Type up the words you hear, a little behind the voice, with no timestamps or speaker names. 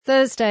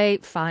Thursday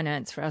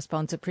Finance for our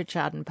sponsor,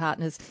 Pritchard and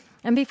Partners.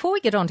 And before we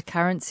get on to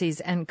currencies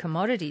and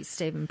commodities,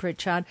 Stephen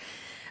Pritchard,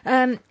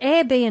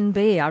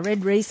 Airbnb, I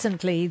read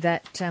recently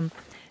that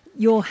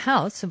your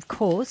house, of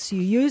course, you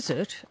use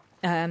it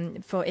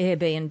for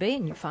Airbnb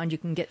and you find you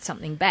can get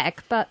something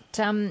back, but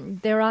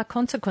there are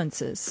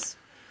consequences.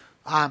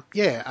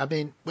 Yeah, I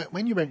mean,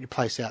 when you rent your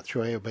place out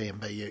through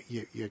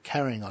Airbnb, you're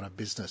carrying on a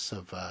business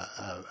of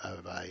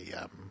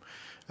a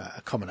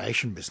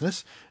accommodation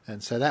business,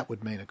 and so that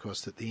would mean, of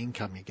course, that the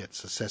income you get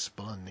is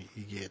accessible and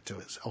you get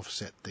to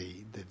offset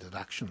the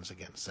deductions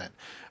against that.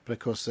 But of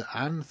course, the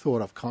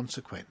unthought of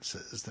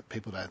consequences that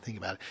people don't think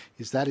about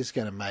is that is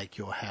going to make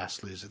your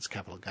house lose its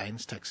capital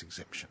gains tax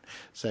exemption.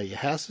 So your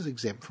house is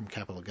exempt from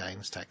capital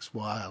gains tax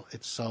while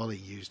it's solely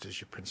used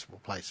as your principal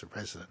place of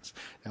residence.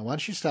 Now,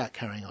 once you start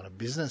carrying on a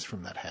business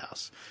from that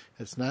house,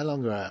 it's no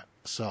longer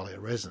solely a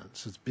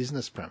residence, it's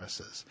business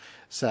premises.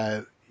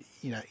 So,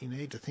 you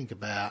need to think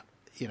about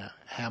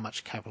how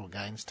much capital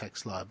gains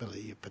tax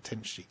liability you're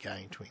potentially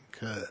going to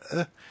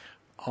incur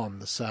on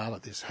the sale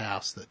of this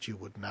house that you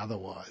wouldn't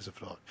otherwise have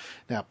thought.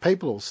 Now,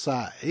 people will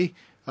say,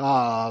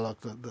 oh,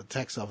 look, the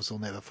tax office will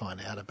never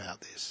find out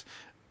about this.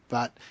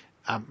 But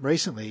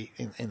recently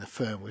in the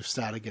firm, we've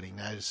started getting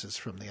notices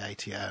from the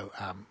ATO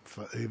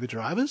for Uber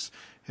drivers,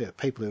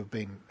 people who have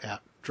been out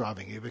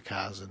driving Uber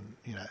cars and,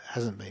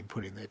 hasn't been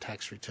put in their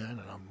tax return,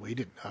 and we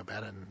didn't know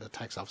about it, and the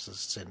tax officers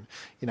said,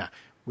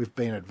 we've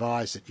been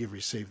advised that you've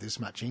received this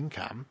much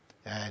income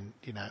and,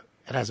 it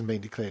hasn't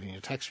been declared in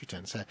your tax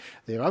return. So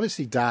they're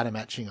obviously data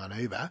matching on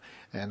Uber,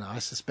 and I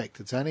suspect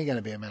it's only going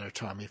to be a matter of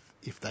time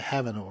if they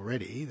haven't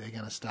already, they're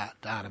going to start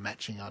data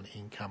matching on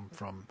income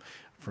from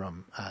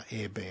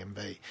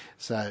Airbnb.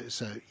 So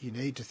you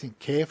need to think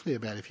carefully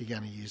about, if you're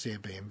going to use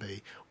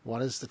Airbnb,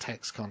 what is the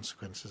tax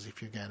consequences if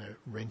you're going to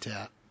rent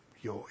out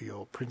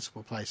your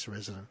principal place of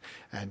residence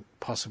and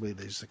possibly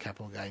lose the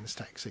capital gains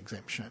tax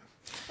exemption.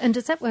 And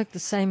does that work the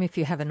same if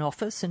you have an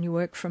office and you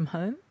work from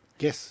home?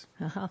 Yes.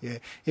 Uh-huh. Yeah.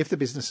 If the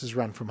business is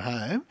run from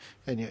home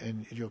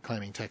and you're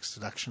claiming tax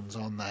deductions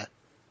on that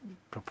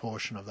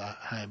proportion of the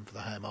home for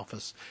the home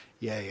office,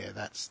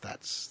 that's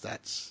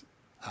that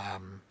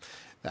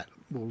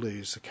will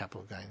lose the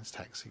capital gains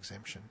tax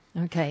exemption.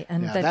 Okay,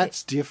 and now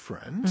that's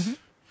different. Mm-hmm.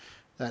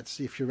 That's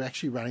if you're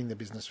actually running the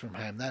business from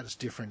home. That's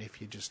different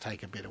if you just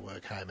take a bit of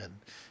work home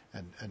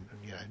and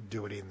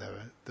do it in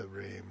the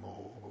room,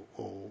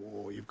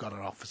 or you've got an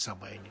office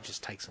somewhere and you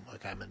just take some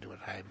work home and do it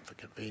home for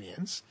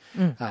convenience.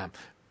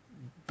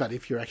 But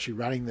if you're actually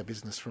running the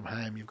business from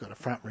home, you've got a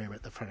front room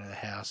at the front of the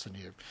house and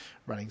you're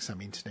running some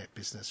internet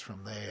business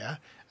from there,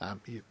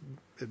 it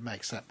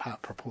makes that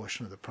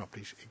proportion of the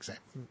property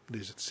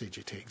lose its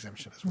CGT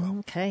exemption as well.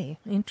 Okay,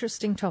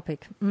 interesting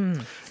topic.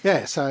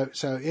 Yeah, so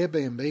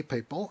Airbnb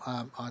people,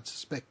 I'd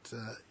suspect,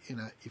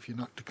 if you're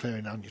not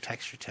declaring on your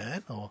tax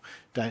return or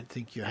don't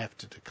think you have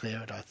to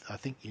declare it, I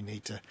think you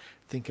need to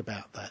think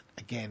about that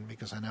again,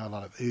 because I know a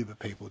lot of Uber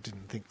people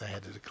didn't think they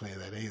had to declare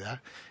that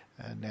either.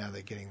 And now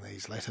they're getting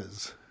these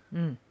letters.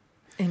 In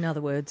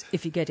other words,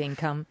 if you get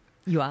income,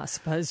 you are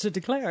supposed to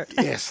declare it.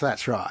 Yes,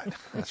 that's right.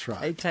 That's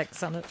right. Pay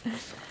tax on it.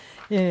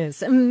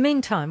 Yes.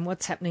 Meantime,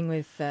 what's happening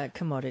with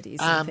commodities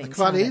and things? The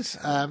commodities,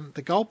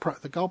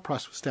 the gold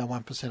price was down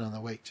 1% on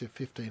the week to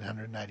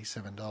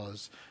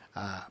 $1,587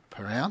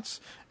 per ounce.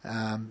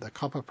 The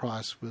copper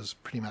price was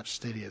pretty much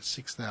steady at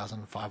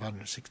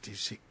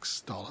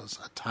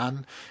 $6,566 a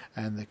tonne,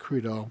 and the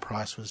crude oil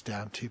price was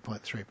down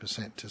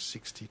 2.3% to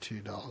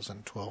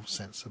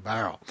 $62.12 a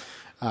barrel.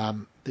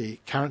 The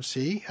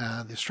currency,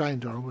 the Australian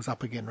dollar, was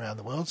up again around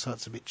the world, so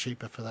it's a bit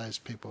cheaper for those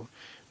people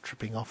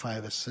tripping off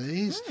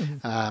overseas. We're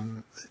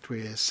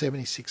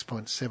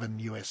 76.7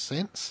 US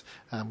cents,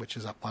 which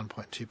is up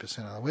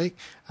 1.2% on the week,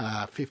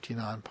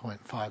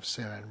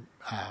 59.57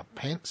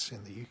 pence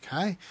in the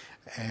UK,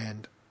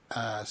 and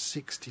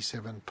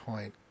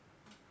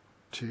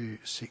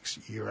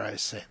 67.26 euro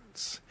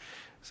cents.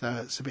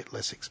 So it's a bit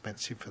less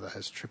expensive for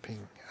those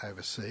tripping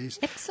overseas.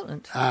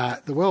 Excellent.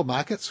 The world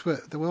markets were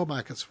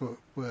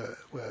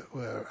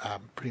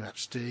pretty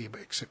much steady,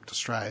 except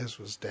Australia's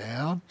was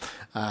down.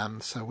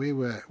 So we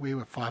were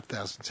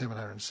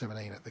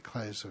 5,717 at the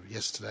close of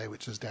yesterday,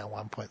 which is down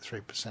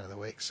 1.3% of the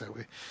week. So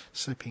we're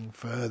slipping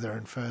further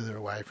and further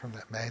away from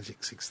that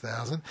magic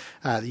 6,000.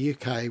 The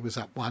UK was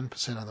up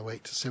 1% on the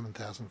week to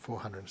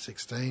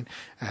 7,416,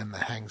 and the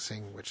Hang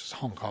Seng, which is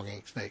Hong Kong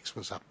Index,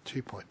 was up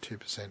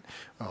 2.2%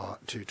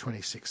 to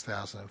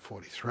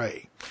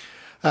 26,043.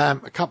 A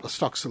couple of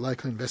stocks that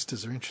local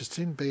investors are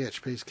interested in.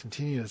 BHP's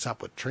continued its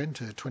upward trend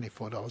to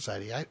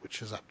 $24.88,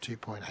 which is up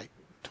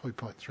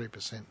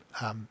 2.3%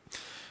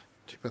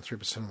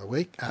 2.3% of the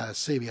week.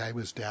 CBA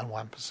was down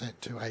 1%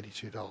 to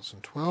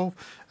 $82.12.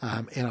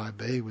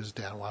 NIB was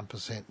down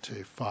 1% to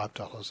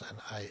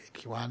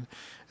 $5.81.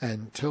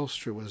 And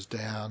Telstra was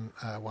down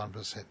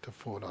 1% to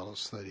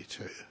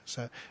 $4.32.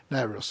 So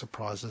no real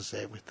surprises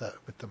there with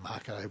the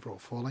market overall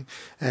falling.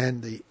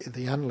 And the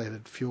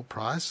unleaded fuel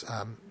price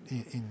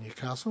in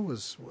Newcastle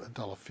was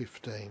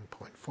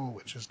 $1.15.4,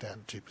 which is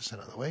down 2%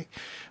 of the week,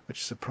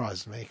 which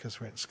surprised me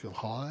because we're in school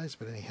holidays.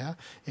 But anyhow,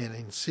 and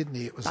in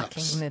Sydney it was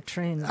the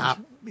trend.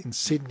 In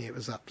Sydney it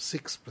was up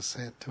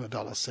 6% to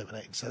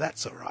 $1.17. So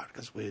that's all right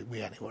because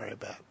we only worry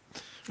about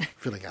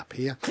filling up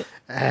here.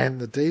 And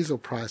the diesel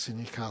price in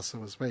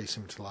Newcastle was very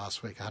similar to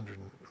last week,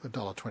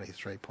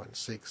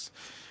 $123.6.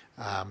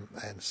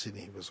 And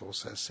Sydney was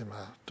also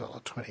similar,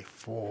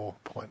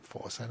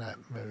 $24.4. So no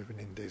movement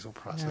in diesel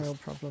prices. No real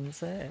problems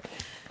there.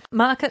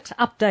 Market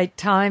update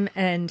time,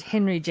 and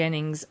Henry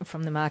Jennings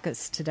from the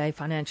Markets Today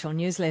financial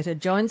newsletter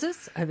joins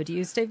us. Over to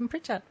you, Stephen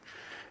Pritchard.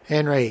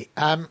 Henry,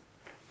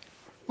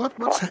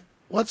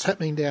 what's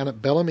happening down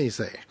at Bellamy's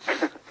there?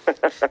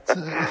 It's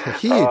a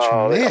huge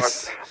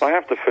mess. I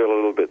have to feel a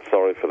little bit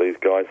sorry for these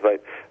guys.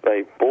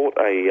 They bought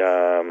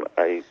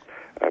a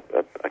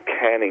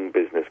canning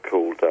business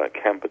called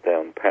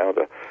Camperdown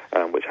Powder,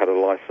 which had a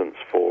license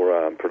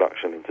for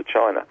production into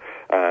China.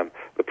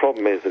 The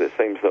problem is that it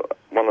seems that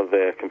one of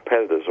their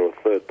competitors or a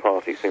third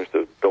party seems to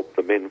have dobbed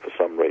them in for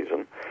some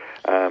reason,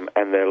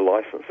 and their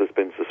license has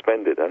been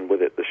suspended, and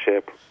with it the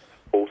share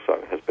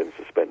also has been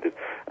suspended.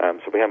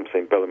 So we haven't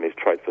seen Bellamy's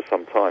trade for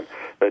some time.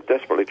 They're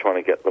desperately trying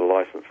to get the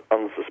license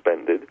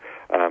unsuspended.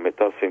 It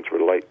does seem to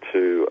relate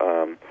to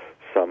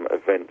some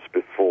events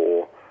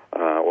before,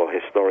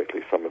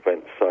 historically some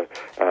events, so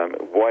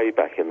way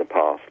back in the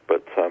past.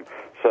 But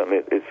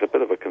certainly it's a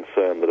bit of a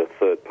concern that a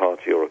third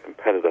party or a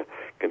competitor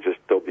can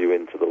just dob you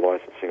into the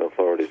licensing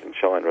authorities in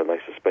China and they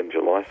suspend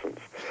your license.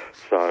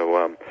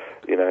 So,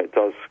 it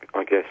does,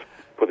 I guess,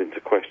 put into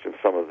question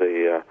some of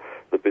the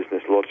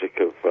business logic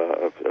of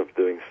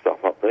doing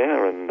stuff up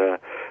there, and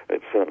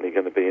it's certainly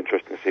going to be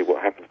interesting to see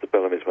what happens to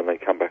Bellamy's when they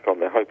come back on.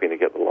 They're hoping to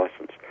get the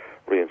licence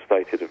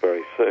reinstated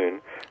very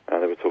soon.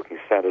 They were talking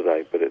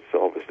Saturday, but it's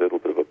obviously a little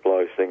bit of a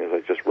blow, seeing as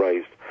they just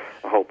raised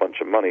a whole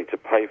bunch of money to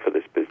pay for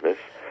this business,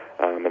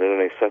 and it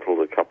only settled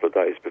a couple of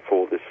days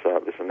before this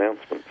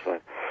announcement.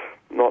 So,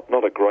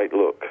 not a great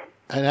look.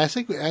 And I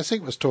think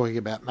was talking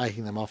about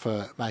making them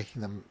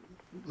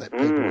let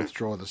people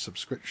withdraw the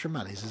subscription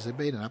monies. Has there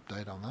been an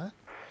update on that?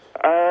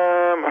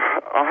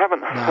 I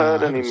haven't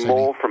heard any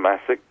more from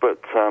ASIC, but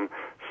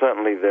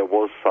certainly there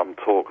was some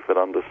talk that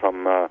under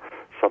some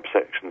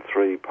subsection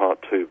 3,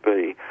 part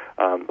 2B,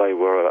 they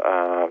were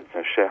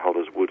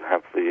shareholders would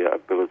have the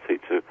ability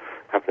to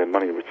have their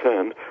money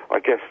returned. I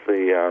guess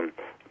the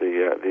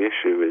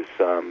issue is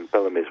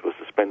Bellamy's was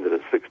suspended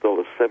at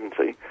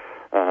 $6.70,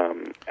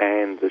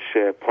 and the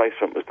share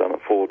placement was done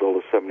at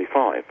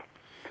 $4.75.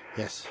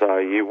 Yes. So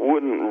you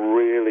wouldn't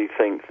really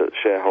think that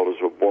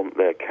shareholders would want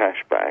their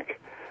cash back.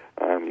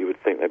 You would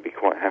think they'd be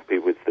quite happy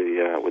with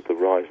the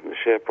rise in the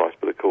share price,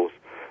 but of course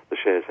the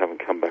shares haven't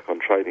come back on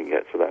trading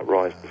yet, so that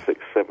rise to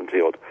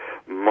 670 odd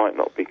might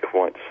not be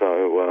quite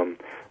so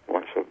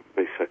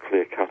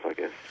clear cut, I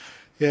guess.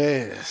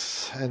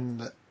 Yes,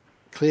 and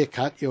clear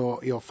cut.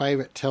 Your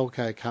favourite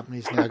telco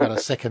company's now got a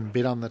second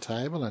bid on the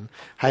table, and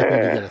hoping to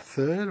get a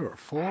third or a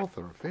fourth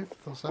or a fifth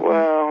or something.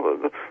 Well,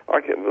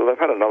 they've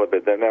had another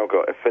bid. They've now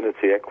got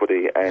Affinity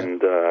Equity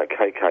and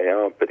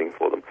KKR bidding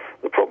for them.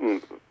 The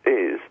problem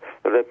is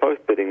that they're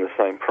both bidding the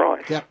same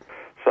price. Yep.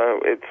 So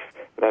it's,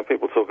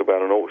 people talk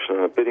about an auction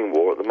and a bidding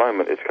war. At the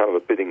moment, it's kind of a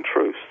bidding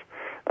truce.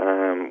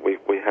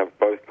 We have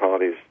both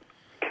parties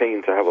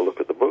keen to have a look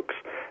at the books,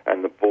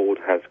 and the board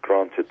has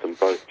granted them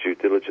both due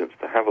diligence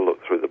to have a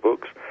look through the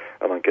books,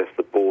 and I guess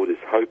the board is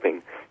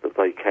hoping that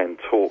they can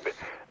talk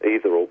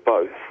either or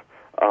both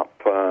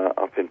up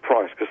in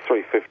price, because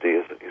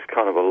 350 is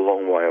kind of a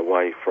long way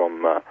away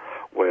from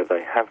where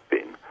they have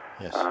been.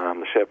 Yes.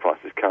 The share price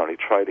is currently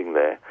trading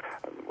there.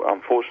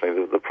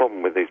 Unfortunately, the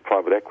problem with these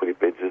private equity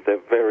bids is they're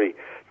very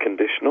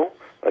conditional.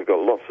 They've got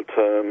lots of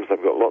terms,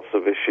 they've got lots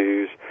of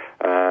issues,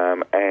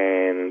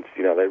 and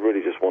they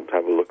really just want to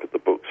have a look at the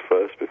books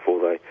first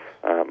before they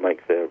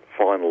make their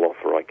final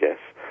offer, I guess.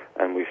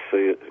 And we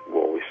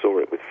saw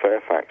it with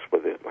Fairfax,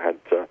 where they had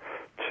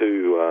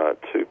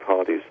two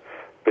parties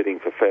bidding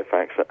for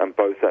Fairfax, and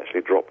both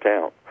actually dropped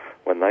out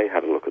when they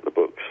had a look at the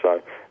books.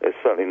 So there's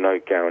certainly no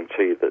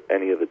guarantee that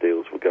any of the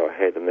deals will go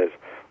ahead, and there's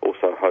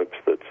also hopes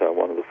that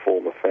one of the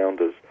former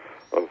founders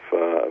of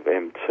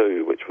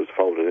M2, which was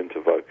folded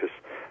into Vocus,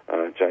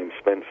 James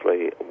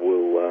Spenceley,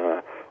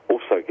 will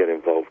also get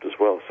involved as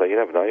well. So you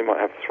never know, you might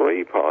have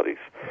three parties.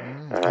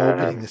 All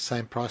bidding the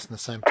same price and the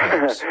same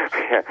terms.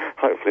 Yeah,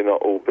 hopefully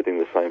not all bidding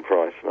the same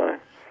price, no.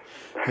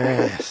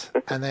 Yes,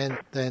 and then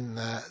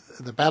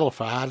the battle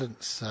for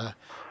Ardent's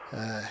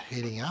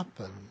heating up,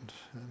 and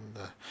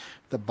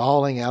the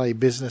bowling alley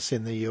business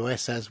in the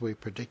US, as we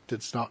predicted,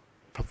 is not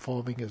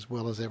performing as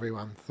well as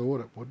everyone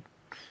thought it would.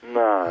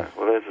 No,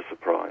 well, there's a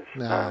surprise.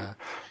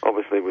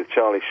 Obviously, with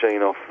Charlie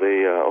Sheen off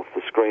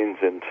the screens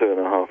in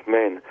 2.5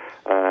 Men,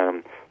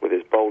 with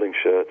his bowling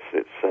shirts,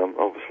 it's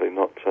obviously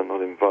not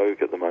in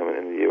vogue at the moment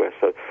in the US.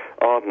 So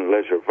Ardent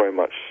Leisure are very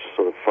much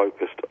sort of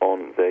focused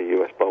on their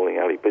US bowling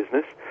alley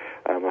business.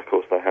 Of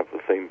course, they have the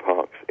theme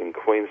parks in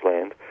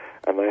Queensland,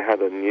 and they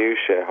had a new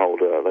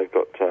shareholder. They've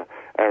got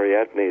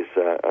Ariadne's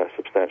a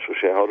substantial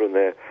shareholder, and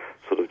they're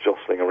sort of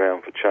jostling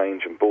around for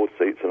change and board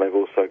seats, and they've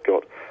also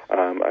got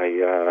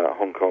a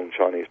Hong Kong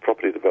Chinese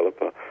property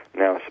developer,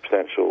 now a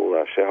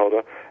substantial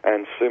shareholder,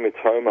 and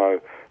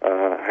Sumitomo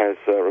has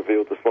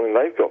revealed this morning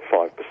they've got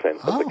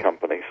 5% of the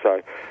company.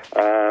 So,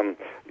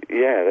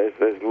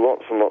 there's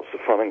lots and lots of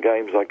fun and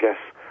games, I guess,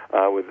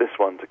 with this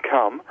one to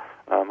come.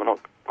 I'm not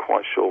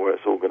quite sure where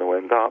it's all going to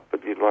end up,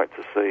 but you'd like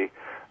to see,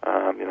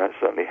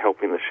 certainly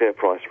helping the share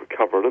price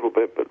recover a little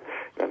bit, but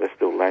they're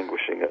still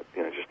languishing at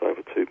just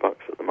over $2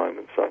 at the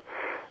moment. So,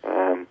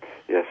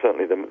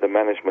 certainly the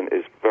management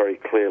is very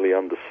clearly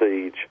under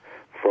siege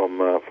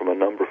from a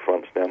number of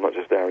fronts now, not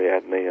just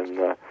Ariadne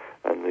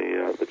and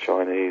the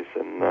Chinese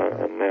and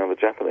now the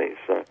Japanese.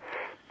 So,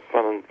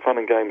 fun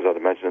and games, I'd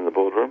imagine, in the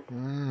boardroom.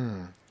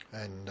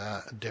 And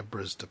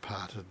Deborah's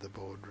departed the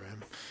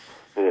boardroom.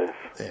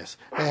 Yes.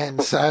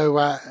 And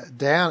so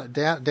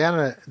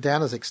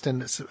Downer's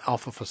extended its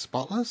offer for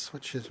Spotless,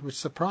 which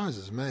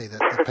surprises me that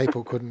the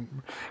people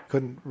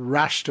couldn't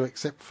rush to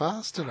accept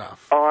fast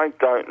enough. I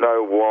don't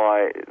know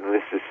why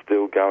this is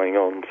still going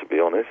on, to be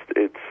honest.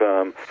 It's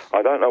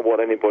I don't know what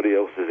anybody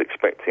else is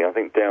expecting. I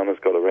think Downer's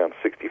got around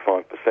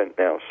 65%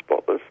 now of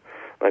Spotless.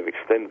 They've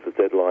extended the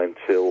deadline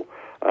till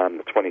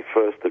the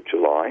 21st of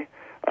July.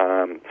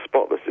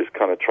 Spotless is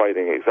kind of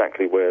trading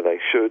exactly where they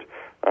should,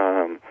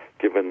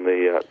 given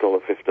the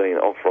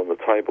 $1.15 offer on the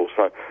table.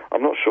 So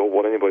I'm not sure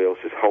what anybody else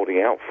is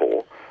holding out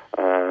for,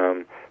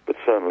 but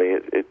certainly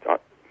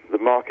the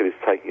market is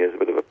taking it as a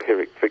bit of a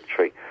Pyrrhic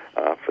victory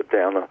for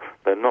Downer.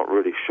 They're not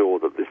really sure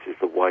that this is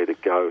the way to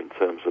go in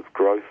terms of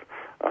growth.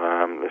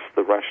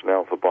 The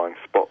rationale for buying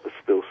Spotless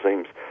still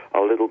seems a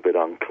little bit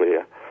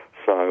unclear.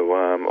 So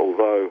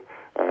although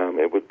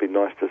it would be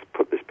nice to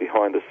put this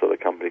behind us so the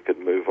company could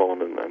move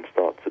on and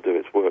start to do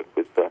its work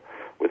with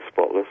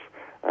Spotless,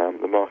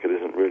 the market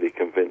isn't really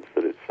convinced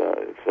that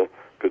it's a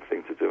good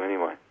thing to do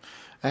anyway.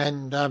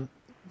 And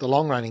the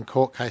long-running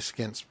court case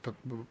against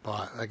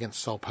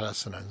Soul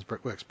Pattinson and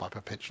Brickworks by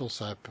Perpetual,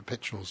 so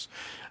Perpetual's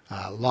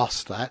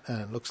lost that,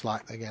 and it looks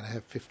like they're going to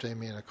have $15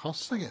 million of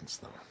costs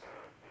against them.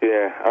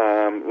 Yeah,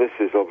 this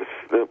is obviously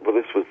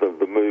this was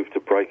the move to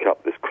break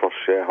up this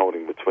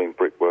cross-shareholding between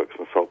Brickworks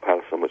and Soul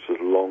Pattinson, which has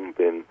long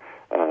been,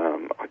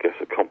 I guess,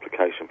 a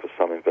complication for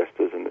some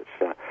investors, and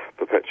it's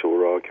Perpetual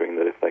were arguing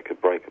that if they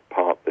could break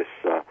apart this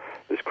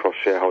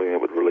cross-shareholding,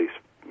 it would release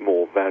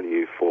more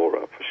value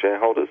for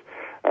shareholders.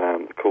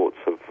 The courts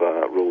have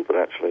ruled that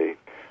actually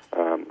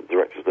the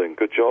directors are doing a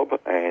good job,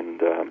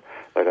 and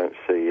they don't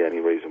see any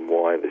reason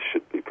why this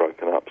should be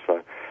broken up.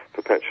 So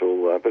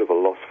Perpetual, a bit of a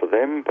loss for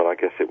them, but I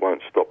guess it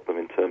won't stop them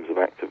in terms of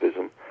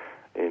activism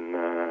in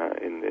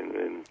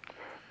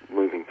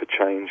moving for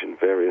change in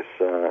various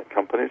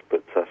companies,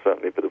 but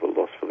certainly a bit of a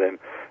loss for them,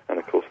 and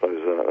of course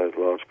those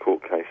large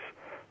court case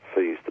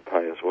fees to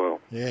pay as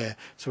well. Yeah,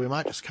 so we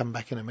might just come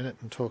back in a minute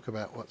and talk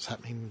about what's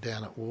happening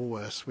down at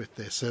Woolworths with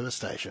their service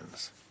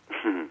stations.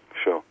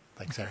 Sure.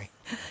 Thanks, Harry.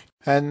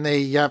 And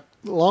the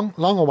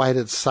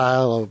long-awaited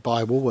sale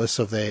by Woolworths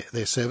of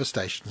their service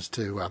stations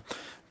to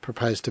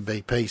proposed to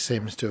BP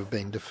seems to have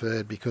been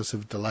deferred because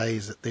of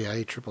delays at the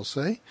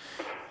ACCC.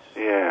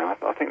 Yeah,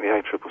 I think the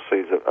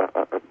ACCC is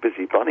a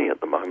busy bunny at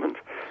the moment.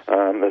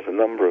 There's a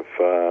number of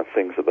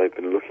things that they've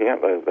been looking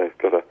at. They've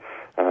got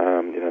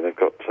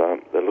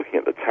they're looking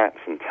at the TATS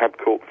and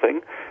Tabcorp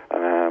thing,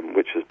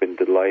 which has been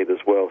delayed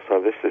as well.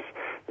 So this is,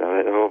 they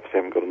obviously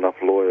haven't got enough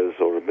lawyers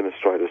or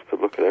administrators to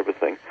look at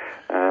everything.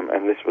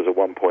 And this was a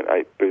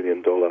 $1.8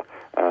 billion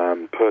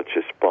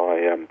purchase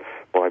by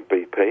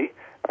BP.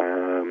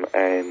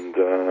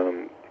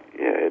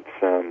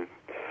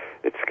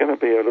 It's going to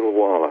be a little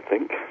while, I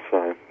think.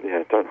 So,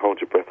 yeah, don't hold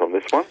your breath on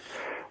this one,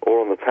 or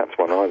on the TATS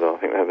one either. I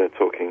think they're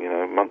talking,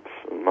 months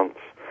and months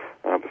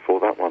before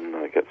that one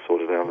gets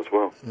sorted out as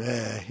well.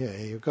 Yeah,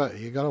 you've got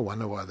to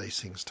wonder why these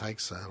things take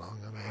so long.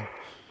 I mean,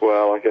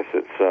 well, I guess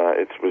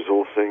it's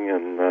resourcing,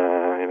 and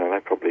they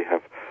probably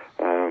have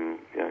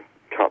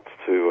cuts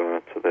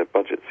to their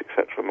budgets,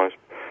 etc. Most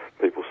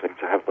people seem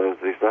to have those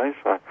these days.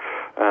 So,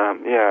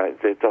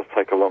 it does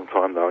take a long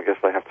time, though. I guess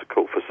they have to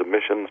call for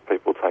submissions.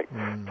 People take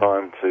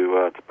time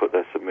to put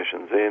their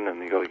submissions in,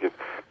 and you've got to give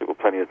people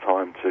plenty of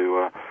time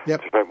to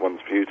everyone's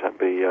view to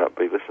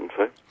be listened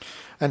to.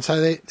 And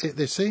so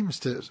there seems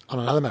to, on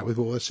another note with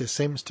Woolworths, there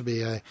seems to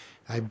be a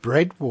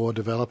bread war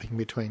developing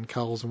between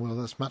Coles and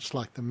Woolworths, much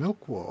like the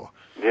milk war.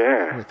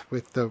 Yeah.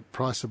 With the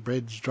price of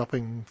breads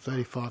dropping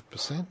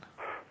 35%.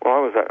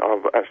 Well,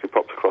 I've actually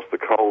popped across the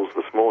Coles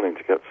this morning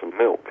to get some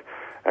milk,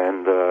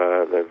 and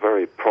their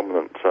very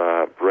prominent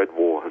bread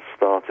war has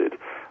started.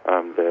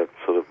 Their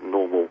sort of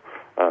normal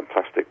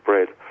plastic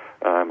bread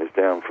is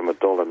down from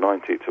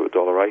 $1.90 to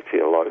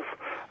 $1.80 a loaf,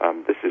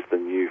 This is the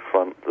new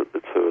front that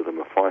the two of them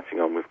are fighting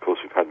on. Of course,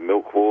 we've had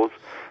milk wars,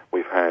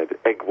 we've had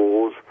egg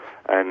wars,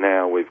 and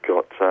now we've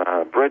got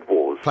bread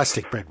wars.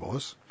 Plastic bread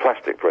wars.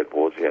 Plastic bread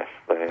wars, yes.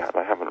 They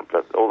haven't,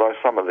 although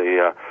some of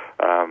the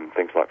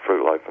things like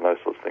Fruit Loaf and those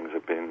sorts of things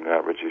have been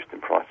reduced in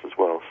price as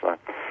well. So,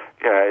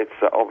 yeah, it's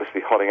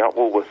obviously hotting up.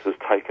 Woolworths has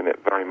taken it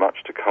very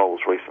much to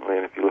Coles recently,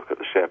 and if you look at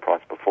the share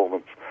price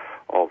performance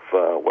of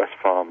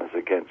Wesfarmers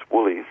against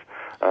Woolies,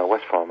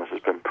 Wesfarmers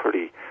has been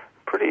pretty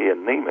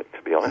anemic,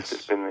 to be honest.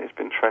 It's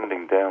been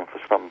trending down for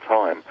some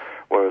time,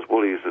 whereas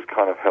Woolies has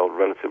kind of held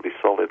relatively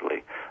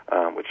solidly,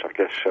 which I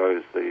guess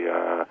shows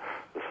the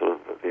sort of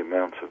the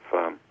amount of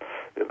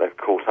they've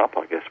caught up,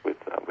 I guess, with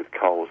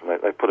Coles, and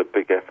they put a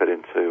big effort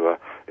into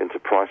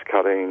price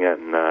cutting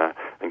and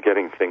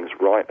getting things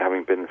right,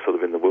 having been sort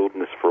of in the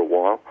wilderness for a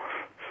while.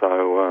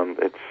 So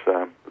it's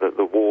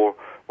the war.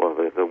 Well,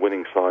 the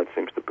winning side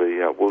seems to be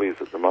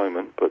Woolies at the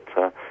moment, but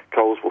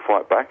Coles will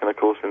fight back, and of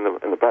course in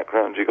the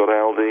background you've got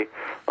Aldi,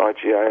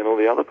 IGA, and all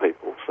the other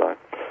people. So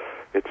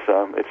it's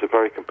a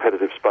very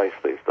competitive space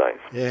these days.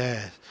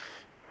 Yeah,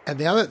 and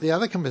the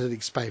other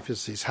competitive space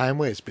is this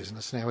homewares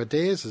business. Now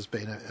Adairs has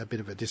been a bit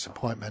of a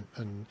disappointment,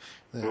 and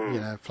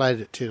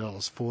floated at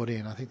 $2.40,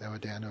 and I think they were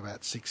down to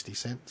about 60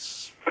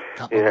 cents a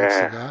couple of weeks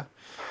ago.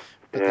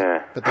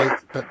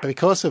 But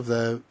because of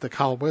the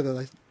cold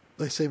weather,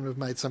 they seem to have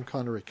made some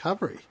kind of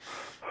recovery.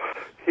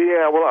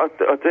 Yeah, well,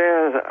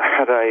 Adairs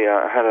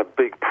had a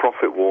big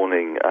profit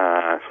warning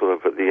sort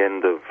of at the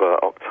end of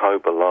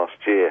October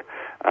last year,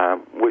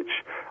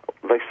 which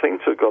they seem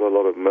to have got a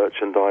lot of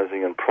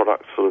merchandising and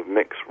product sort of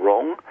mix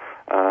wrong,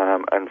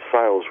 and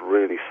sales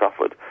really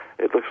suffered.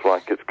 It looks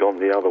like it's gone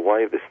the other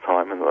way this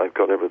time, and they've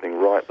got everything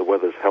right. The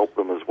weather's helped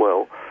them as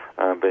well,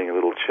 being a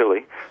little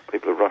chilly.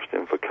 People have rushed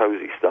in for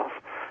cosy stuff.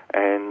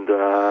 And,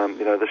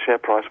 the share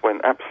price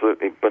went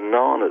absolutely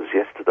bananas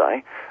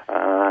yesterday.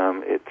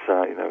 It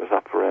was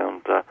up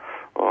around,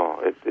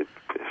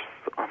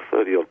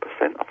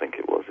 30-odd%, I think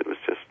it was. It was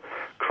just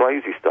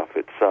crazy stuff.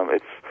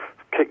 It's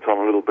kicked on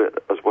a little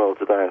bit as well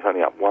today. It's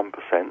only up 1%.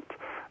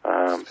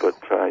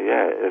 But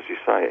as you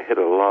say, it hit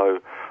a low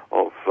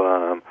of,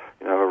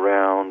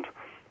 around,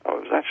 it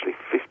was actually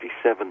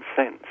 57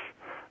 cents.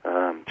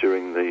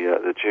 During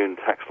the June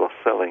tax loss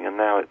selling, and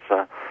now it's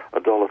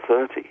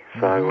 $1.30.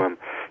 So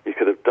you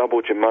could have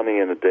doubled your money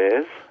in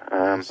Adairs.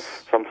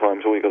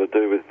 Sometimes all you've got to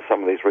do with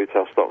some of these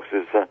retail stocks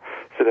is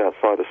sit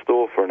outside a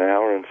store for an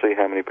hour and see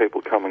how many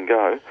people come and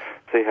go,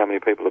 see how many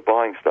people are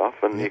buying stuff,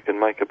 and you can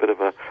make a bit of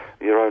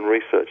your own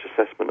research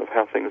assessment of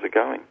how things are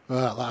going.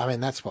 Well, I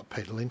mean, that's what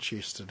Peter Lynch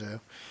used to do.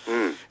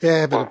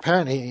 Yeah, but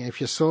apparently, if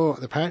you saw,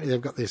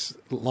 they've got this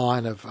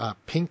line of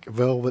pink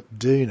velvet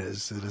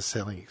Doonas that are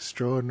selling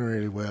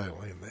extraordinarily well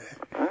in there.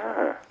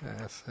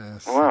 Yes.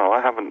 Well,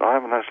 I haven't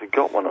actually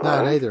got one of those.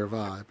 No, neither have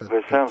I. But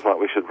it sounds like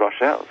we should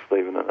rush out,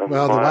 Stephen. And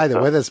well, the way the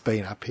weather's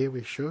been up here,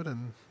 we should.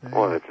 And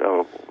well, it's,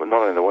 not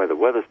only the way the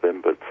weather's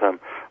been, but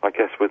I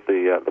guess with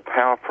the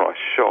power price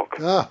shock,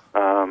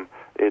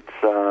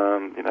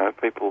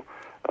 people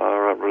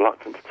are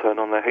reluctant to turn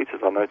on their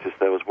heaters. I noticed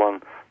there was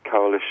one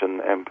coalition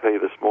MP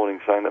this morning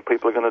saying that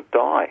people are going to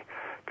die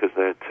because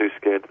they're too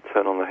scared to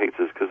turn on the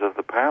heaters because of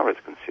the power it's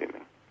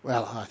consuming.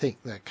 Well, I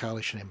think the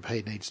coalition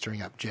MP needs to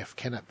ring up Jeff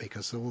Kennett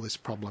because all this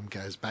problem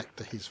goes back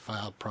to his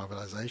failed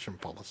privatisation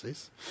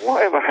policies.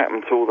 Whatever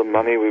happened to all the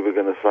money we were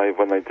going to save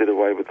when they did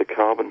away with the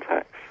carbon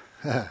tax?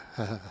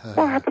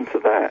 What happened to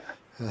that?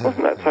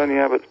 Wasn't that Tony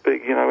Abbott's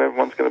big,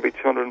 everyone's going to be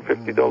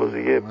 $250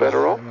 a year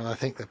better off? Well, I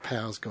think the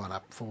power's gone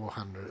up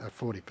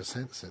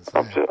 40% since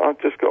then. I've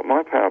just got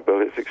my power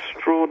bill. It's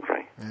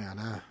extraordinary. Yeah, I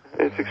know.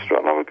 It's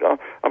extraordinary.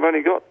 I've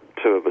only got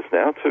two of us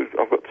now.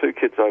 I've got two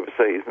kids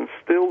overseas, and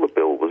still the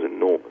bill was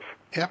enormous.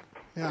 Yep.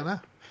 Yeah, I know.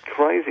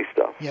 Crazy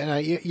stuff. Yeah,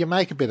 you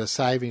make a bit of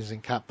savings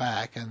and cut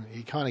back, and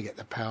you kind of get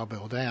the power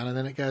bill down, and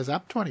then it goes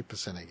up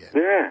 20% again.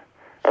 Yeah,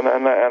 and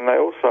they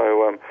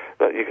also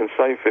that you can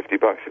save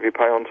 $50 if you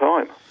pay on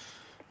time.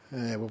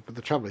 Yeah, well, but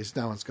the trouble is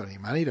no one's got any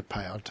money to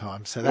pay on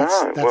time, so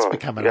that's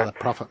become another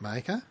profit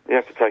maker. You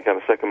have to take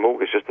out a second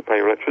mortgage just to pay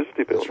your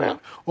electricity bill. That's right.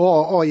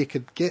 Or you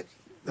could get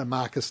the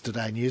Marcus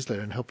Today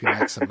newsletter and help you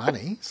make some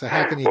money. So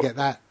how can you get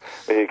that?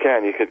 Well, you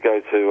can. You could go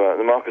to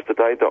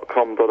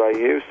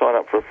themarcustoday.com.au, sign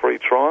up for a free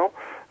trial,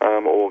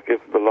 or give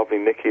the lovely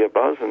Nikki a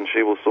buzz and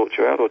she will sort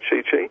you out, or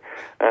Chi-Chi,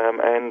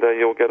 and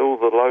you'll get all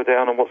the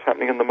lowdown on what's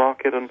happening in the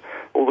market and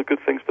all the good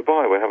things to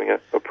buy. We're having a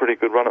pretty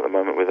good run at the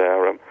moment with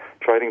our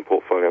trading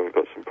portfolio. We've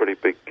got some pretty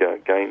big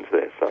gains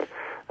there, so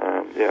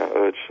I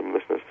urge some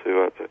listeners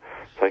to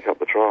take up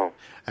the trial.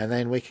 And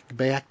then we can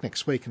be back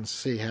next week and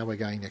see how we're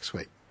going next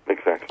week.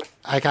 Exactly.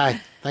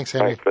 Okay. Thanks,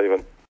 Henry. Thanks,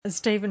 Stephen.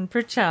 Stephen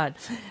Pritchard,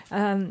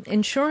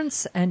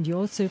 insurance and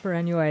your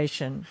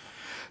superannuation.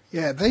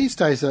 Yeah, these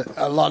days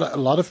a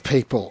lot of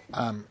people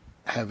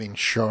have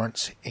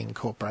insurance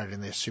incorporated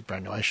in their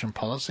superannuation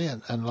policy,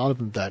 and a lot of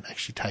them don't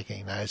actually take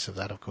any notice of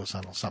that, of course,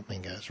 until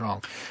something goes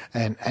wrong.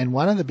 And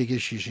one of the big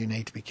issues you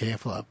need to be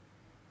careful of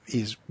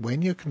is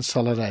when you're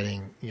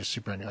consolidating your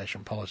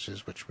superannuation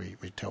policies, which we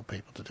tell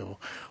people to do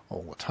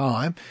all the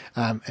time,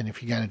 and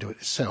if you're going to do it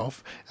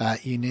yourself,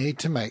 you need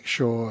to make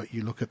sure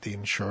you look at the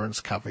insurance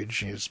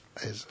coverage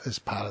as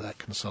part of that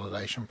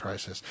consolidation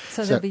process.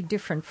 So they'll be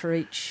different for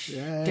each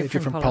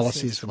different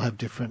policies will have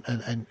different,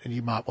 and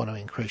you might want to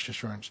increase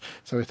insurance.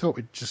 So we thought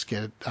we'd just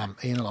get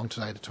Ian along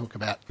today to talk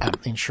about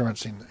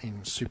insurance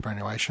in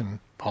superannuation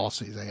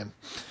policies, Ian.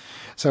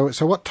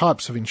 So what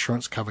types of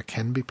insurance cover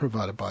can be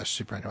provided by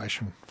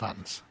superannuation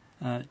funds?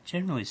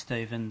 Generally,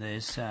 Stephen,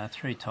 there's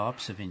 3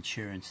 types of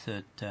insurance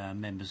that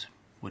members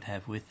would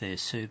have with their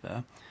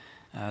super.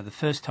 The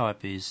first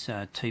type is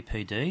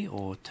TPD,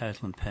 or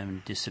Total and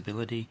Permanent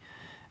Disability,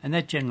 and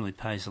that generally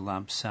pays a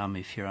lump sum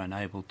if you're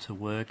unable to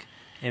work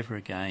ever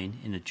again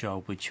in a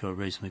job which you're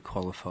reasonably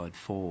qualified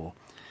for.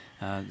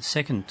 The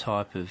second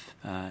type of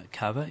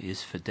cover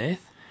is for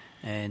death,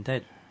 and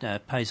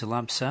that pays a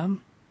lump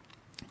sum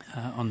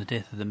on the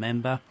death of the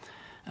member,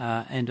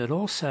 and it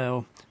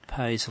also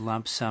pays a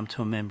lump sum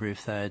to a member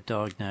if they are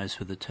diagnosed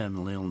with a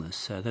terminal illness.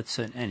 So that's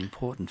an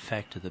important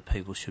factor that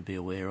people should be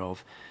aware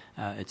of.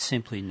 It's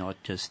simply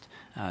not just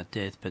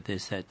death, but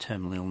there's that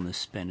terminal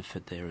illness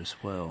benefit there as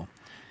well.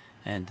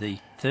 And the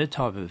third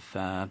type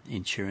of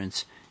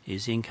insurance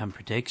is income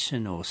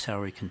protection or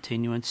salary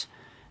continuance,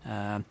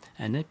 and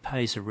it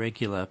pays a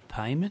regular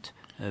payment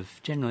of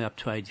generally up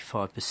to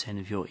 85%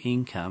 of your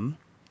income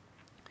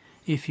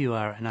if you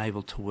are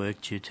unable to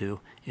work due to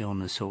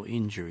illness or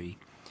injury.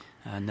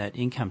 And that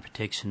income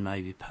protection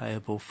may be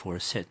payable for a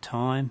set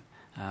time,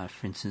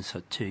 for instance,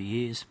 2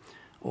 years,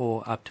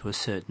 or up to a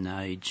certain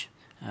age,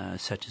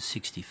 such as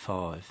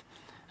 65.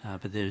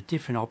 But there are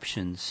different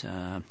options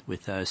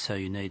with those, so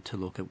you need to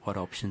look at what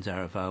options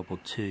are available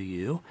to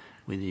you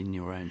within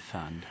your own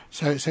fund.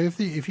 So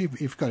if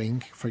you've got,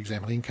 for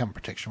example, income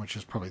protection, which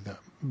is probably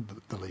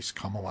the least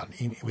common one,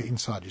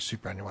 inside your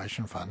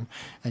superannuation fund,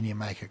 and you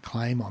make a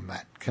claim on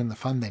that, can the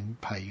fund then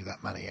pay you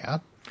that money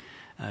out?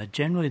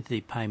 Generally,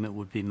 the payment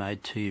would be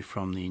made to you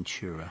from the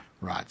insurer.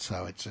 Right,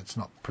 so it's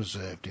not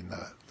preserved in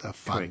the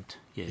fund. Correct,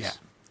 yes.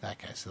 Yeah,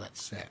 okay, so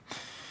that's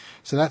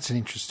So that's an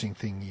interesting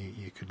thing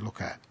you could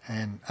look at.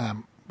 And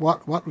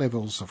what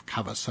levels of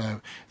cover? So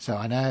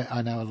I know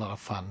a lot of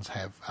funds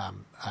have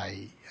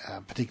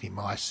particularly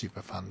my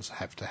super funds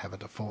have to have a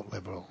default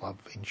level of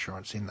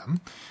insurance in them.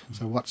 Mm-hmm.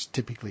 So what's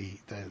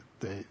typically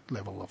the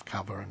level of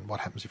cover, and what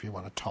happens if you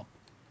want to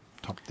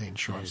top the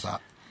insurance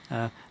up?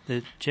 There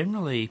are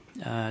generally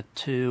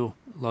 2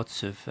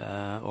 lots of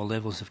or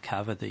levels of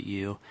cover that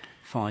you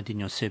find in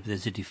your super.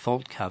 There's a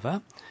default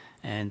cover,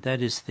 and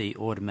that is the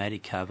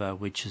automatic cover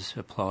which is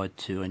applied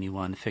to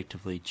anyone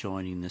effectively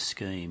joining the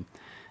scheme.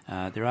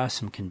 There are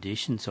some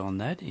conditions on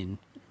that,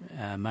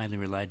 mainly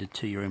related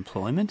to your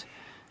employment,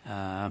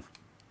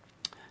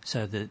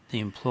 so that the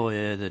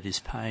employer that is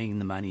paying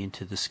the money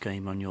into the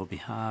scheme on your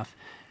behalf,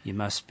 you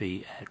must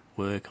be at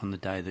work on the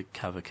day that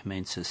cover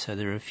commences. So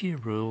there are a few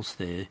rules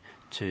there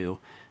to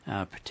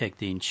protect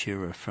the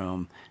insurer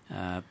from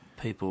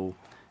people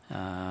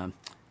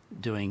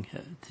doing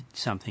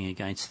something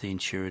against the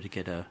insurer to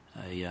get a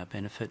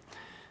benefit.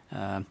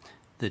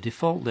 The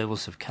default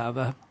levels of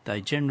cover,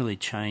 they generally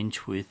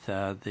change with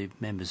the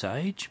member's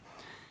age.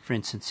 For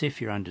instance,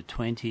 if you're under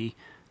 20,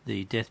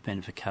 the death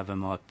benefit cover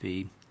might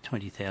be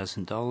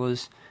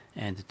 $20,000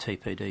 and the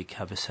TPD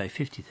cover, say,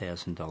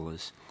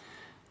 $50,000.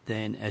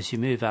 Then as you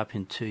move up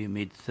into your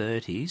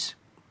mid-30s,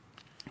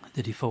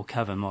 the default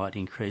cover might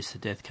increase the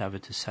death cover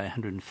to, say,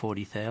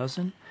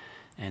 $140,000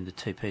 and the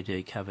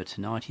TPD cover to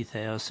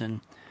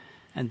 $90,000.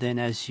 And then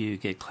as you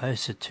get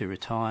closer to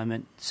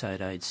retirement, say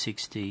at age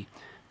 60,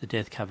 the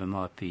death cover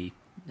might be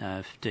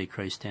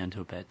decreased down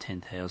to about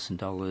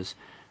 $10,000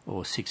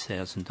 or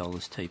 $6,000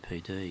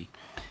 TPD.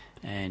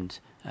 And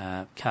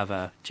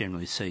cover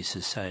generally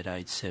ceases, say, at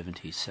age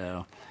 70.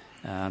 So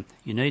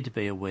you need to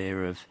be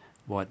aware of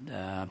what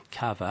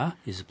cover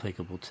is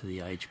applicable to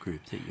the age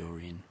group that you're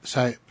in.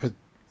 So, but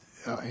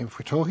if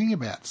we're talking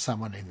about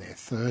someone in their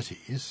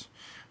 30s,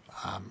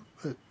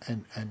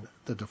 and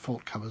the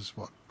default covers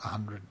what,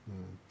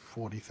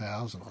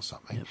 140,000 or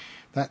something.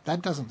 Yep.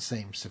 That doesn't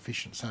seem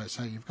sufficient.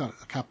 So you've got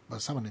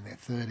someone in their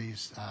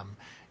 30s.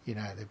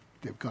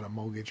 They've got a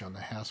mortgage on the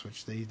house,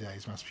 which these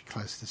days must be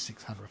close to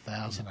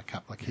 600,000. A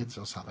couple of kids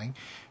or something.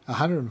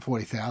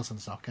 140,000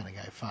 is not going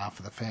to go far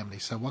for the family.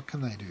 So what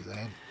can they do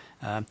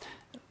then?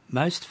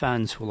 Most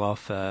funds will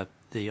offer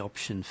the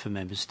option for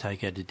members to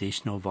take out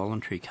additional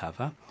voluntary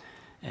cover,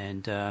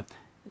 and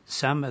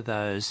some of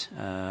those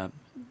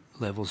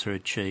levels are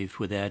achieved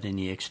without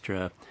any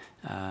extra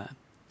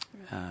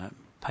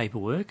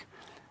paperwork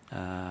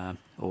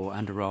or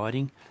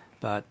underwriting,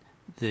 but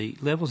the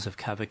levels of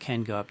cover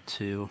can go up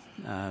to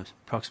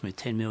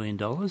approximately $10 million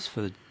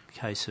for the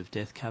case of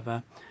death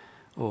cover,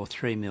 or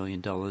 $3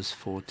 million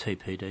for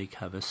TPD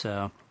cover.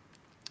 So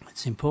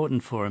it's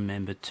important for a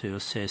member to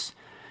assess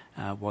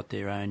what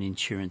their own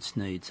insurance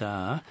needs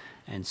are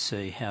and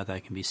see how they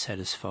can be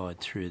satisfied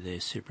through their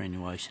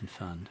superannuation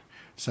fund.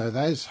 So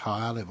those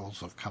higher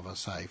levels of cover,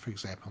 say, for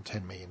example,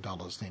 $10 million,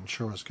 the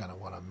insurer's going to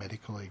want a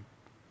medically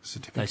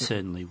certificate? They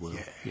certainly will,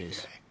 Yeah,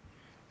 yes.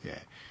 Yeah.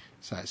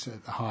 So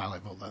at the higher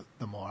level,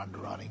 the more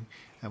underwriting.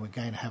 And we're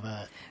going to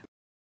have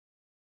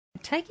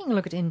Taking a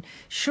look at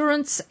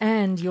insurance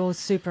and your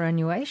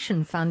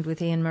superannuation fund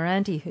with Ian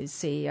Morandi, who's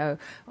CEO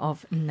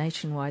of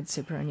Nationwide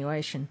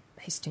Superannuation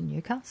based in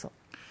Newcastle.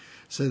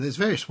 So there's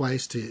various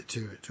ways to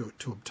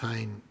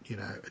obtain,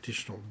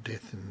 additional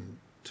death and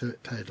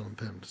total and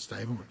permanent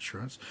disablement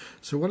insurance.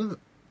 So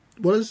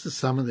what is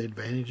some of the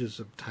advantages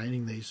of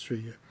obtaining these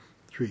through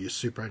your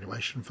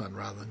superannuation fund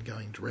rather than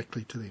going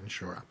directly to the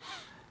insurer?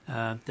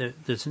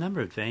 There's a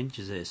number of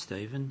advantages there,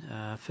 Stephen.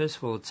 First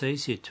of all, it's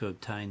easier to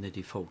obtain the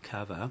default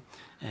cover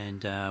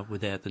and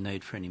without the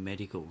need for any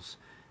medicals.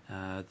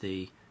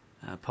 The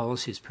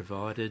policy is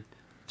provided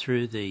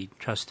through the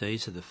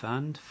trustees of the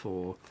fund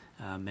for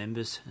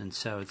members, and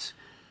so it's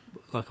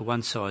like a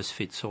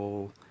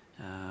one-size-fits-all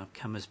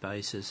comers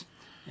basis,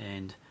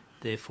 and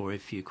therefore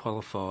if you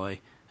qualify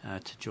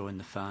to join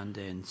the fund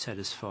and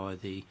satisfy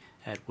the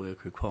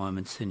at-work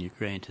requirements, then you're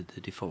granted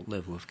the default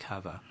level of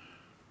cover.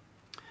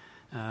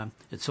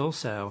 It's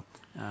also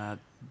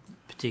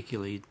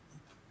particularly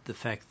the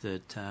fact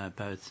that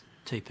both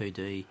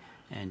TPD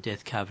and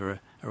death cover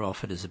are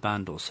offered as a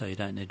bundle, so you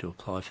don't need to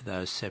apply for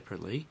those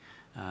separately.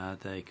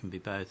 They can be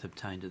both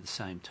obtained at the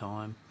same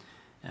time.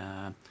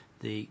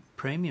 The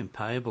premium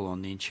payable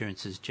on the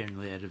insurance is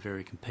generally at a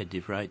very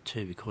competitive rate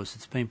too, because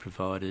it's been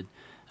provided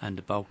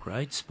under bulk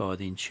rates by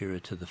the insurer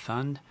to the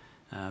fund,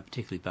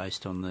 particularly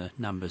based on the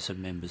numbers of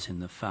members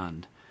in the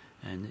fund.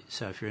 And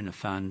so if you're in a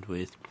fund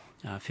with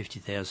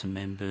 50,000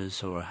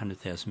 members or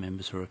 100,000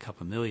 members or a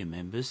couple of million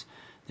members,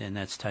 then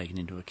that's taken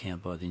into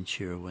account by the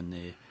insurer when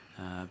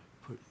they're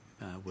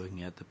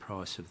working out the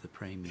price of the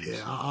premiums.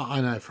 Yeah, I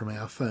know from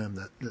our firm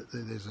that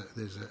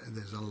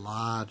there's a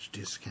large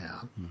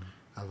discount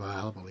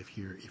available if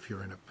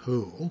you're in a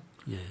pool,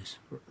 yes,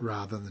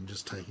 rather than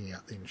just taking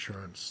out the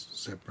insurance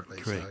separately.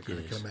 Correct, so I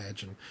yes. can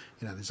imagine,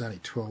 there's only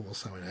 12 or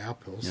so in our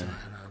pool, so,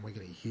 Yeah. and we're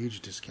getting a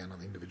huge discount on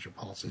the individual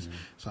policies.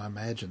 So I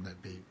imagine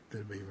there'd be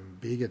even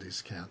bigger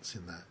discounts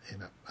in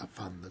a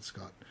fund that's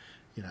got,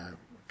 a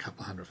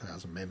couple of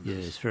 100,000 members.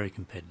 Yeah, it's very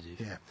competitive.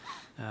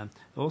 Yeah.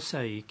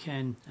 Also, you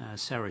can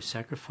salary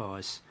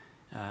sacrifice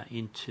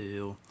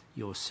into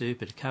your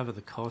super to cover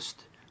the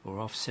cost or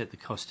offset the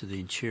cost of the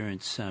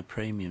insurance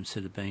premiums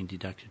that are being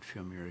deducted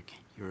from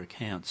your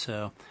account.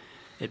 So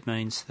it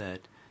means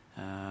that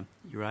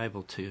you're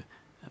able to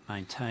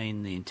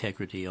maintain the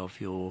integrity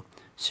of your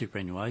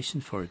superannuation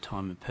for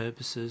retirement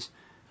purposes,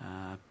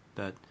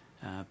 but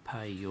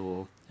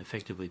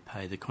effectively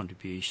pay the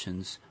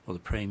contributions or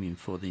the premium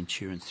for the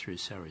insurance through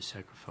salary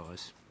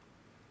sacrifice.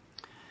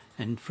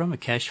 And from a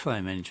cash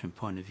flow management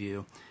point of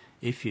view,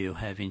 if you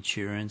have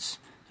insurance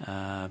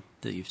that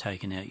you've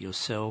taken out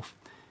yourself,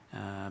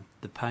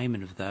 the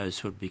payment of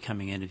those would be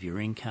coming out of your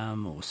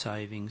income or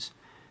savings,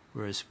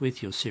 whereas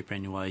with your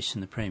superannuation,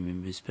 the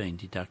premium is being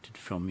deducted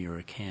from your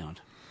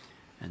account.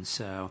 And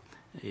so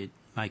it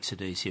makes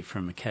it easier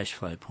from a cash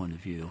flow point of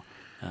view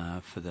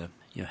for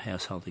your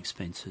household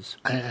expenses.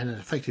 And it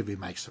effectively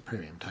makes the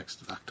premium tax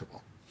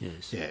deductible.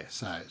 Yes. Yeah,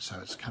 so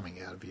it's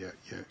coming out of your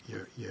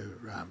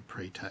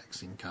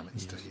pre-tax income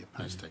instead of your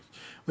post-tax,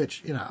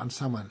 which on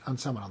someone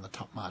on the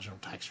top marginal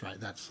tax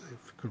rate, that's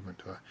equivalent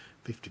to a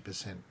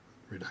 50%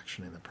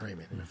 reduction in the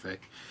premium in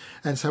effect.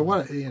 And so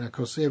what of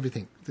course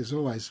everything, there's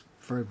always,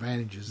 for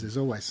advantages there's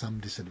always some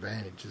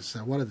disadvantages. So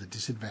what are the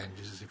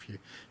disadvantages if you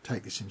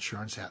take this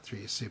insurance out through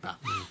your super?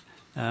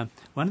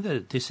 One of the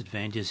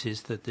disadvantages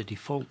is that the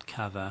default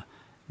cover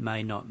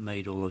may not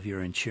meet all of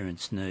your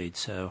insurance needs.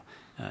 So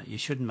you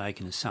shouldn't make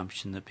an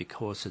assumption that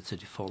because it's a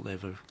default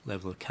level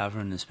of cover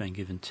and has been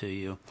given to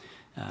you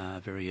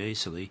very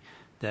easily,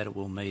 that it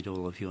will meet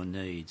all of your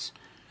needs.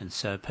 And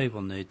so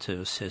people need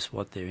to assess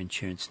what their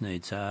insurance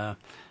needs are,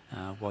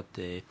 what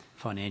their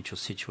financial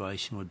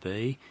situation would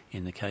be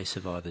in the case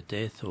of either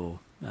death or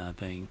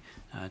being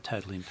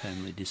totally and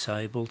permanently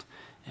disabled.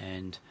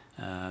 And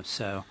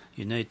so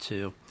you need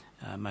to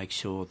make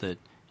sure that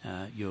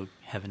you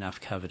have enough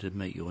cover to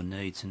meet your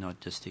needs and not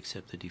just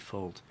accept the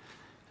default.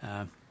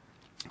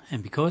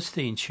 And because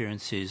the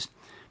insurance is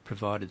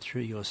provided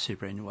through your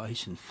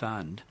superannuation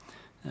fund,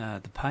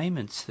 the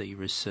payments that you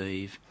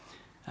receive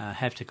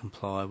have to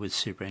comply with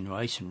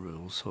superannuation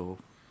rules, or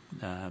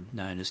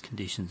known as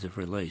conditions of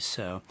release.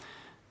 So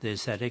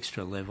there's that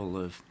extra level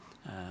of,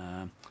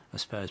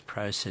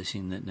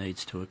 processing that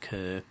needs to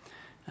occur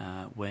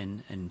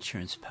when an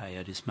insurance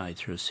payout is made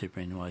through a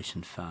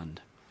superannuation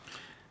fund.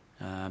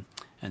 And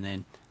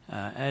then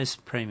as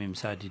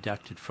premiums are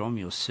deducted from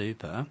your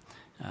super,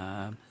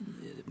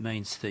 it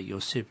means that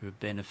your super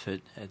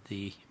benefit at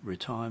the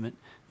retirement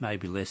may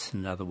be less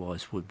than it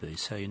otherwise would be.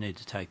 So you need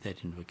to take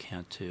that into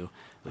account too,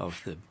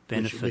 of the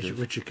benefit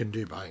which you can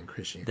do by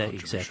increasing your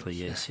contributions. Exactly,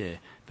 yes, yeah.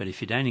 But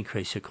if you don't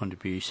increase your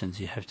contributions,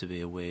 you have to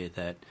be aware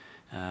that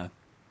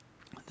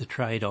the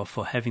trade-off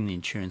for having the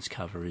insurance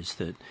cover is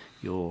that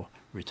your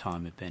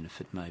retirement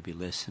benefit may be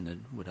less than it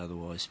would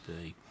otherwise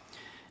be.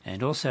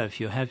 And also,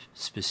 if you have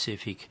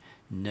specific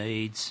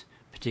needs,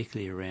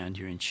 particularly around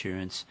your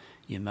insurance,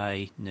 you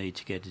may need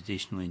to get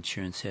additional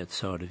insurance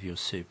outside of your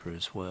super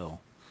as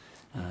well.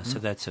 So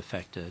that's a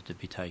factor to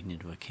be taken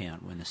into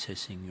account when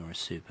assessing your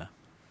super.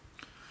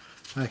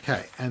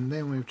 Okay, and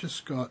then we've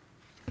just got...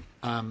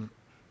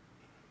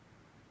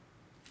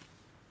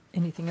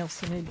 Anything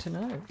else you need to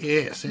know?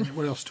 Yes, and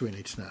what else do we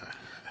need to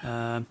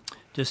know?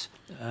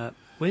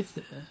 With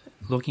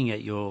looking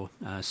at your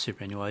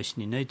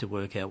superannuation, you need to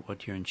work out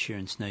what your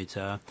insurance needs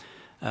are.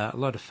 A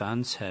lot of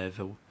funds have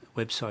a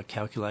website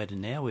calculator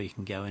now where you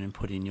can go in and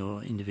put in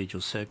your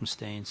individual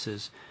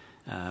circumstances,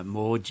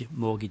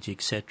 mortgage,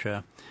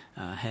 etc.,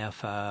 how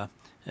far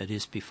it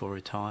is before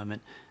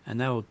retirement, and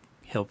they will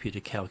help you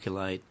to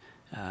calculate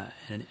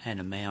an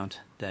amount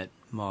that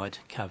might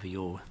cover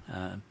your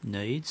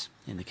needs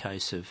in the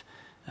case of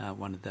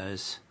one of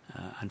those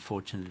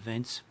unfortunate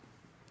events.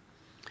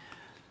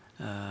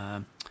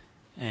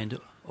 And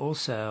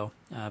also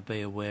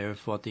be aware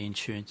of what the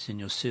insurance in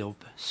your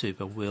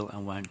super will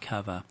and won't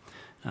cover.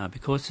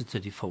 Because it's a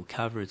default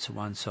cover, it's a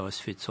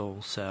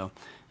one-size-fits-all, so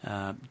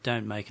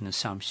don't make an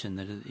assumption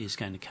that it is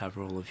going to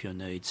cover all of your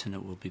needs and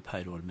it will be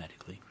paid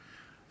automatically.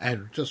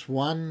 And just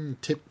one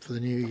tip for the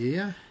new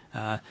year?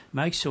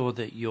 Make sure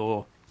that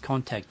your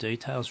contact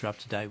details are up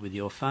to date with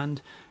your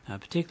fund,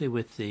 particularly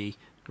with the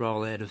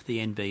rollout of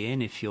the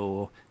NBN. If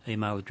your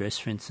email address,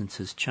 for instance,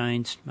 has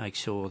changed, make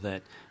sure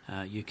that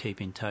you keep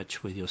in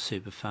touch with your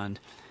super fund.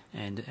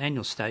 And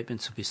annual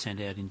statements will be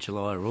sent out in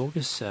July or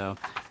August, so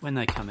when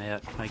they come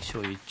out, make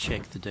sure you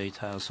check the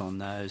details on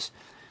those,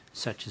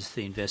 such as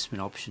the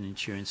investment option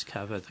insurance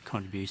cover, the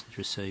contributions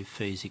received,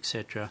 fees,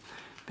 etc.,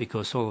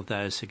 because all of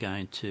those are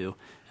going to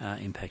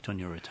impact on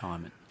your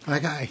retirement.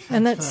 Okay.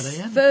 And that's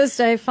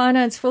Thursday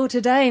Finance for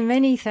today.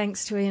 Many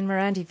thanks to Ian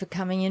Morandi for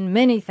coming in.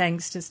 Many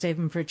thanks to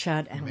Stephen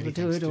Pritchard, and we'll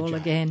do it all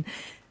again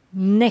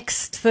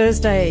next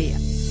Thursday.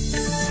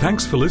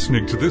 Thanks for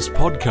listening to this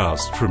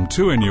podcast from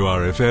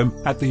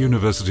 2NURFM at the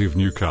University of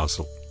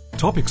Newcastle.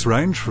 Topics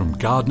range from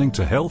gardening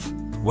to health,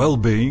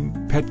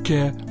 well-being, pet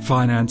care,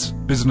 finance,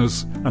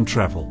 business and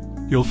travel.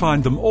 You'll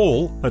find them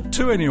all at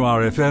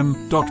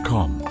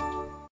 2NURFM.com.